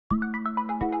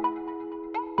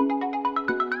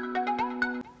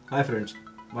Hi friends,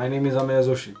 my name is Ameya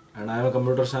Joshi and I am a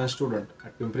computer science student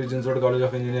at Pimpri Chinchwad College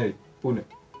of Engineering, Pune.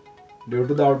 Due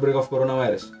to the outbreak of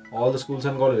coronavirus, all the schools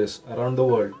and colleges around the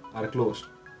world are closed.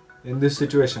 In this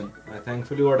situation, I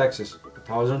thankfully got access to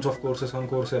thousands of courses on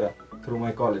Coursera through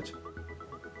my college.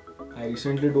 I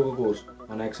recently took a course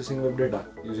on accessing web data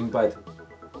using Python.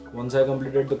 Once I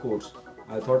completed the course,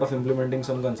 I thought of implementing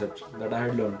some concepts that I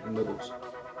had learned in the course.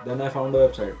 Then I found a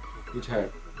website which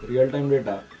had real-time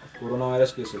data of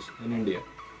coronavirus cases in India.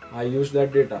 I used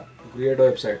that data to create a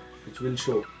website which will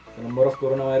show the number of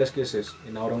coronavirus cases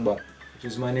in Aurangabad, which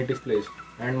is my native place,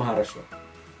 and Maharashtra.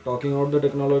 Talking about the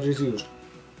technologies used,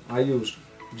 I used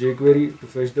jQuery to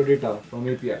fetch the data from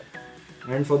API,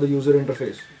 and for the user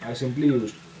interface, I simply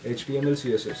used HTML,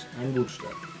 CSS and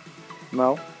Bootstrap.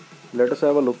 Now, let us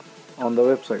have a look on the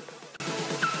website.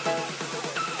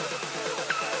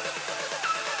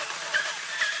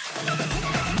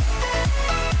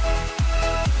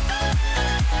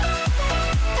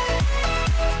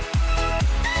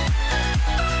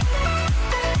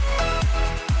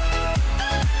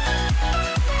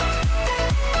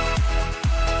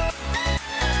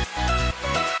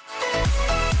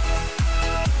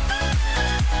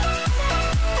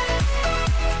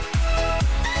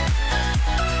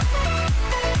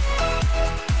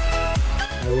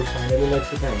 I would finally like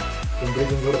to thank Pimpri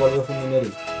Chinchwad College of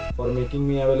Engineering for making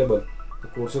me available the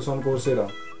courses on Coursera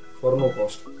for no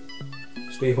cost.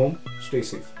 Stay home, stay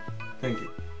safe. Thank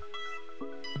you.